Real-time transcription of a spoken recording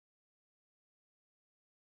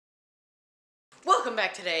Welcome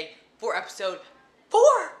back today for episode 4,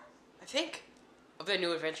 I think, of the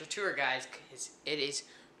New Adventure Tour, guys, because it is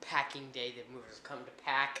packing day. The movers come to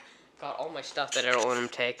pack. Got all my stuff that I don't want them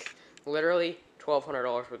to take. Literally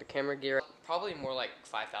 $1,200 worth of camera gear. Probably more like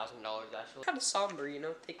 $5,000 actually. Kind of somber, you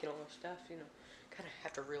know, taking all my stuff, you know. Kind of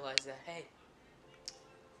have to realize that, hey,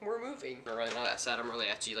 we're moving. I'm really not that sad. I'm really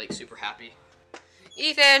actually like super happy.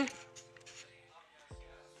 Ethan!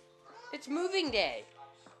 It's moving day.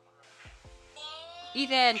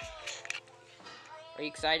 Ethan! Are you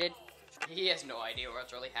excited? He has no idea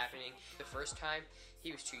what's really happening. The first time,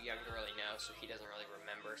 he was too young to really know, so he doesn't really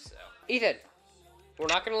remember, so. Ethan! We're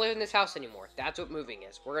not gonna live in this house anymore. That's what moving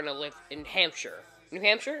is. We're gonna live in Hampshire. New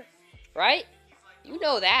Hampshire? Right? You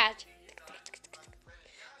know that.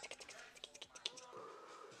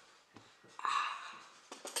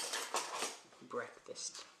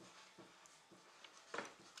 Breakfast.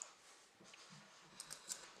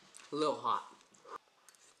 A little hot.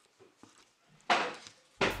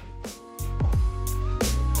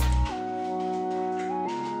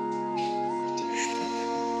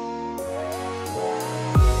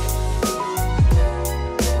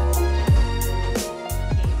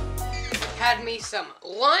 Had me some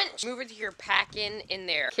lunch. Move it here packing in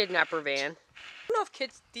their kidnapper van. I don't know if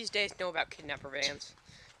kids these days know about kidnapper vans.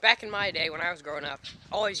 Back in my day when I was growing up,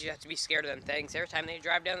 always you have to be scared of them things every time they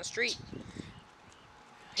drive down the street.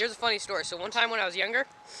 Here's a funny story. So one time when I was younger,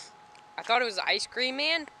 I thought it was the ice cream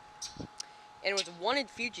man, and it was a wanted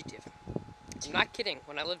fugitive. I'm not kidding.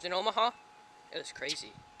 When I lived in Omaha, it was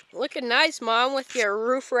crazy. Looking nice, Mom, with your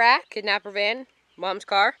roof rack, kidnapper van, Mom's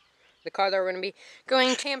car. The car that we're going to be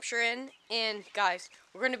going to Hampshire in. And guys,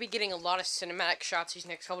 we're going to be getting a lot of cinematic shots these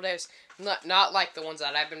next couple days. Not like the ones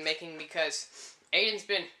that I've been making because Aiden's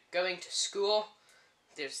been going to school.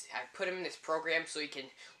 I put him in this program so he can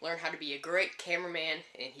learn how to be a great cameraman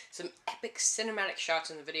and some epic cinematic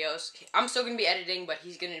shots in the videos. I'm still going to be editing, but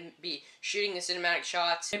he's going to be shooting the cinematic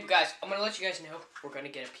shots. Hey guys, I'm going to let you guys know we're going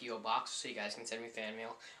to get a P.O. box so you guys can send me fan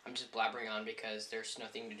mail. I'm just blabbering on because there's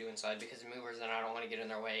nothing to do inside because of movers and I don't want to get in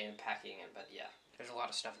their way and packing it, but yeah, there's a lot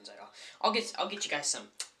of stuff inside. I'll get you guys some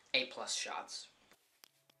A+ shots.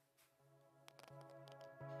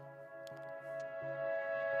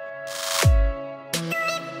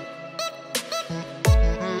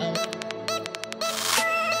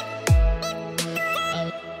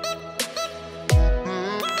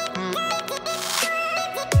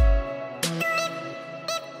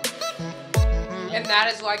 And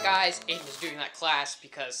that is why, guys, Aiden is doing that class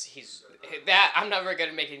because I'm never good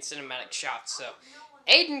at making cinematic shots, so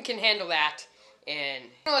Aiden can handle that, and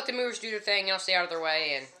I'll let the movers do their thing, and I'll stay out of their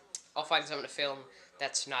way, and I'll find something to film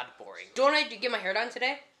that's not boring. Don't I get my hair done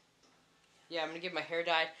today? Yeah, I'm gonna get my hair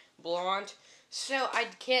dyed blonde. So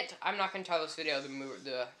I'm not gonna title this video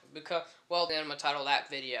well, then I'm gonna title that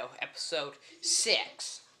video episode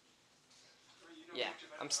 6. Yeah,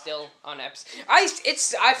 I'm still on episode. As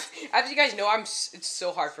you guys know, it's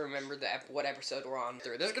so hard to remember what episode we're on.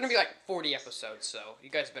 There's gonna be like 40 episodes, so you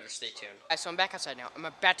guys better stay tuned. So I'm back outside now. I'm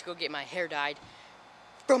about to go get my hair dyed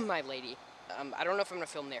from my lady. I don't know if I'm gonna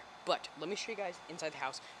film there, but let me show you guys inside the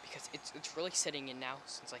house because it's really setting in now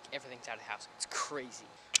since like everything's out of the house. It's crazy.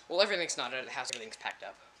 Well, everything's not out of the house. Everything's packed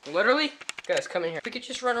up. Literally, guys, come in here. We could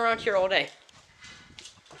just run around here all day.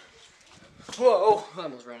 Whoa! I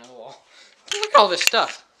almost ran out of the wall. Look at all this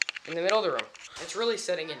stuff in the middle of the room. It's really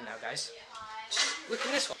setting in now, guys. Look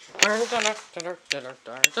at this one. A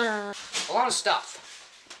lot of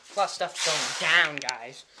stuff. A lot of stuff going down,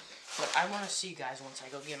 guys. But I want to see you guys once I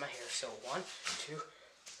go get my hair. So 1, 2,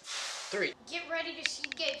 3. Get ready to see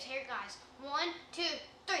Gabe's hair, guys. 1, 2,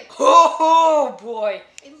 3. Oh boy!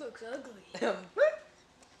 It looks ugly.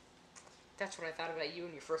 That's what I thought about you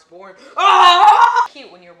when you were first born. Ah!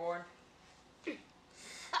 Cute when you were born.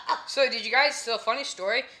 So, did you guys, so funny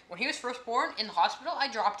story, when he was first born in the hospital, I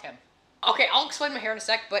dropped him. Okay, I'll explain my hair in a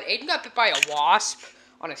sec, but Aiden got bit by a wasp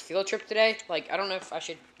on his field trip today. Like, I don't know if I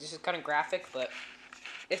should, this is kind of graphic, but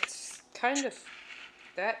it's kind of,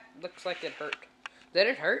 that looks like it hurt. Did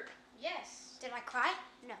it hurt? Yes. Did I cry?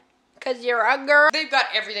 No. Because you're a girl. They've got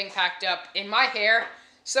everything packed up in my hair,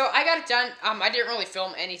 so I got it done. I didn't really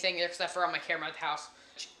film anything except for on my camera at the house.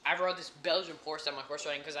 I rode this Belgian horse on my horse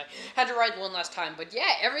riding because I had to ride one last time. But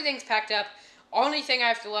yeah, everything's packed up. Only thing I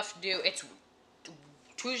have left to do, it's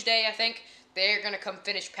Tuesday, I think. They're going to come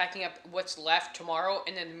finish packing up what's left tomorrow.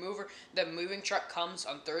 And then the moving truck comes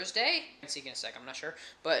on Thursday. I'll see you in a sec, I'm not sure.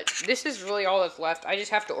 But this is really all that's left. I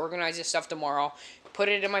just have to organize this stuff tomorrow. Put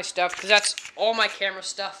it in my stuff. Because that's all my camera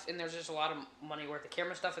stuff. And there's just a lot of money worth of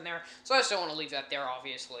camera stuff in there. So I just don't want to leave that there,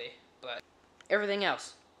 obviously. But everything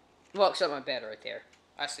else. Well, except my bed right there.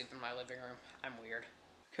 I sleep in my living room. I'm weird.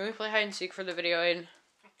 Can we play hide and seek for the video, Aiden?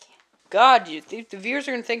 I can't. God, the viewers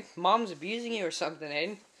are gonna think Mom's abusing you or something,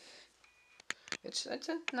 Aiden. It's a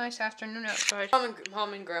nice afternoon outside.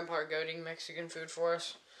 Mom and Grandpa are goading Mexican food for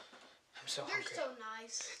us. I'm so hungry. They're so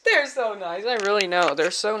nice. They're so nice. I really know.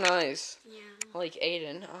 They're so nice. Yeah. Like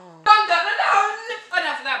Aiden. Oh. Dun, dun, dun, dun.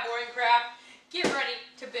 Enough of that boring crap. Get ready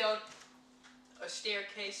to build a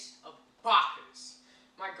staircase of boxes.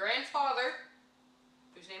 My grandfather,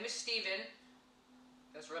 whose name is Steven,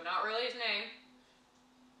 that's not really his name,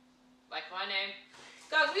 like my name.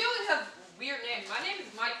 Guys, we always have weird names. My name is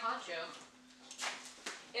Mike Honcho.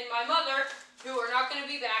 And my mother, who are not going to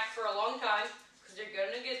be back for a long time, because they're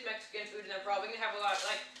going to get Mexican food, and they're probably going to have a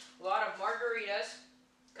lot of margaritas.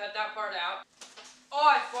 Cut that part out. Oh,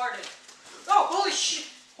 I farted. Oh, holy shit.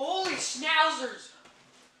 Holy schnauzers.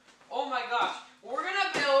 Oh my gosh. We're going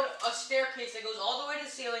to build a staircase that goes all the way to the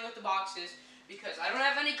ceiling with the boxes, because I don't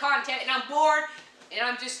have any content, and I'm bored, and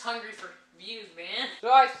I'm just hungry for views, man.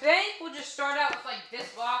 So I think we'll just start out with like this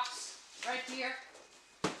box right here.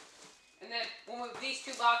 And then we'll move these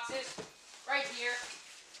two boxes right here.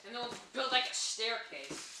 And then we'll build like a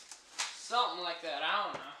staircase. Something like that, I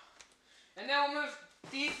don't know. And then we'll move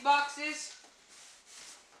these boxes.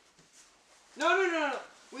 No.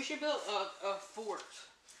 We should build a fort.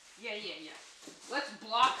 Yeah. Let's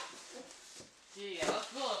block. Yeah,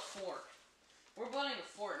 let's build a fort. We're building a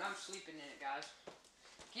fort and I'm sleeping in it, guys.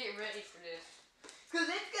 Get ready for this. Because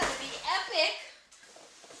it's going to be epic.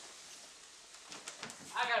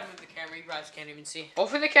 I gotta move the camera, you guys can't even see.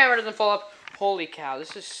 Hopefully the camera doesn't fall up. Holy cow,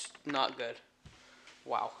 this is not good.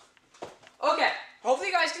 Wow. Okay, hopefully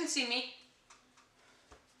you guys can see me.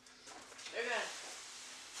 They're gonna...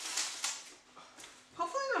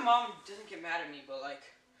 Hopefully my mom doesn't get mad at me, but like,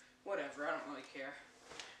 whatever, I don't really care.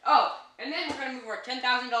 Oh, and then we're gonna move our $10,000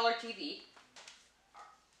 TV.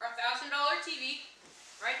 Our $1,000 TV,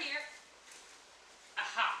 right here.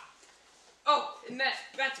 Aha. Oh, and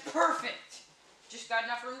that's perfect. Just got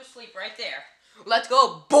enough room to sleep right there. Let's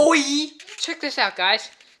go, boy! Check this out,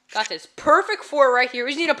 guys. Got this perfect fort right here.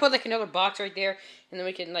 We just need to put like another box right there, and then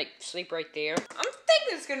we can like sleep right there. I'm thinking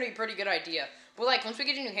it's gonna be a pretty good idea. But like once we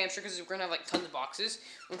get to New Hampshire, because we're gonna have like tons of boxes.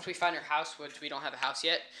 Once we find our house, which we don't have a house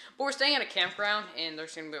yet, but we're staying at a campground, and we're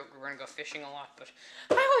gonna go fishing a lot. But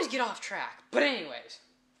I always get off track. But anyways,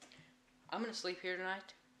 I'm gonna sleep here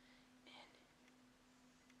tonight.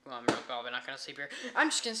 Well, I'm probably not going to sleep here. I'm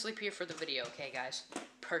just going to sleep here for the video, okay, guys?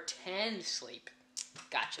 Pretend sleep.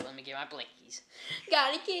 Gotcha, let me get my blankies.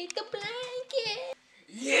 Gotta get the blanket.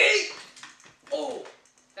 Yeet! Oh,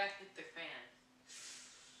 that hit the fan.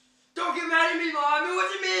 Don't get mad at me, Mom. It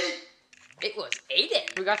wasn't me. It was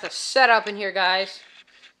Aiden. We got the setup in here, guys.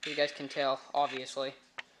 You guys can tell, obviously.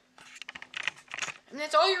 And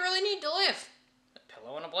that's all you really need to live. A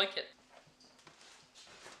pillow and a blanket.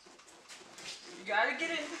 You gotta get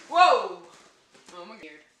in. Whoa! Oh my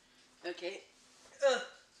god. Okay.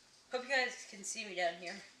 Hope you guys can see me down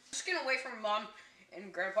here. I'm just gonna wait for Mom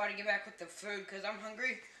and Grandpa to get back with the food because I'm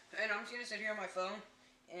hungry. And I'm just gonna sit here on my phone.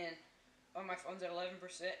 And my phone's at 11%.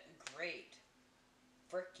 Great.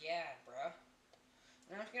 Frick yeah, bruh.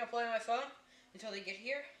 And I'm just gonna play on my phone until they get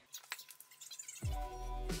here.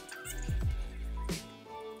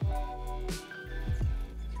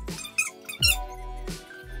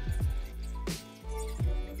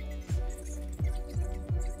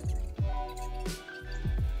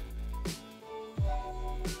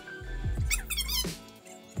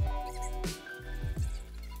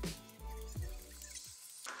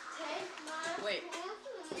 Wait,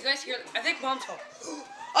 you guys hear? I think Mom's home.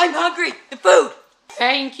 I'm hungry. The food.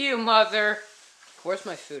 Thank you, Mother. Where's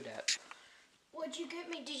my food at? What'd you get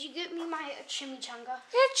me? Did you get me my chimichanga?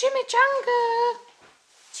 Yeah, chimichanga.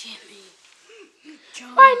 Jimmy.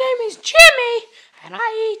 My name is Jimmy, and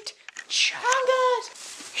I eat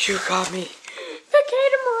chungas. You got me. The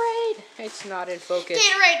Gatorade. It's not in focus.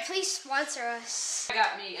 Gatorade, please sponsor us. I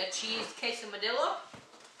got me a cheese quesadilla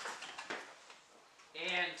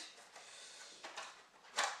and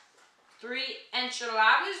 3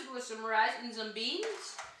 enchiladas with some rice and some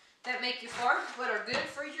beans that make you fart but are good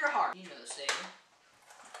for your heart. You know the saying.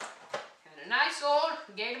 And a nice old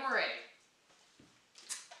Gatorade.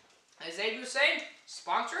 As Aiden was saying,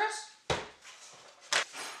 sponsor us.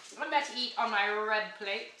 I'm about to eat on my red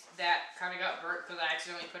plate that kind of got burnt because I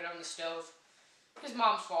accidentally put it on the stove. His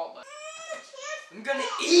mom's fault, but I'm gonna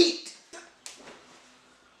eat.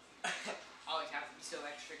 Always have to be so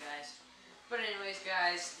extra, guys. But anyways,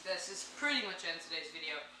 guys, this is pretty much ends today's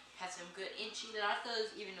video. Had some good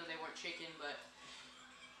enchiladas, even though they weren't chicken, but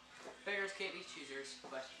beggars can't be choosers,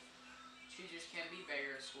 but choosers can be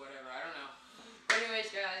beggars, whatever, I don't know. But anyways,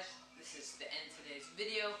 anyways, guys, this is the end of today's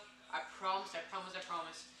video. I promise. The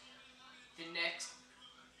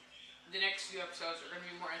next few episodes are going to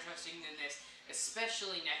be more interesting than this,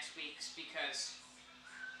 especially next week's, because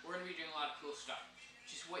we're going to be doing a lot of cool stuff.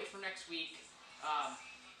 Just wait for next week,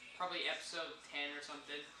 probably episode 10 or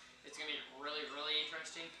something. It's going to be really, really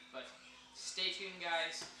interesting, but stay tuned,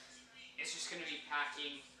 guys. It's just going to be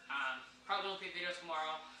packing. Probably won't be a video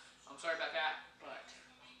tomorrow. I'm sorry about that, but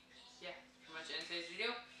yeah, pretty much end today's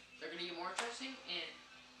video. They're going to get more interesting, and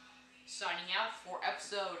signing out for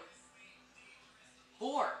episode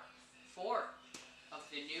 4 of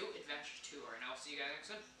the new adventure tour, and I'll see you guys next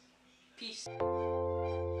time. Peace.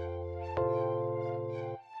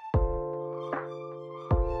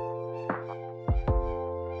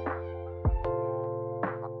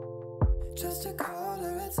 Just a call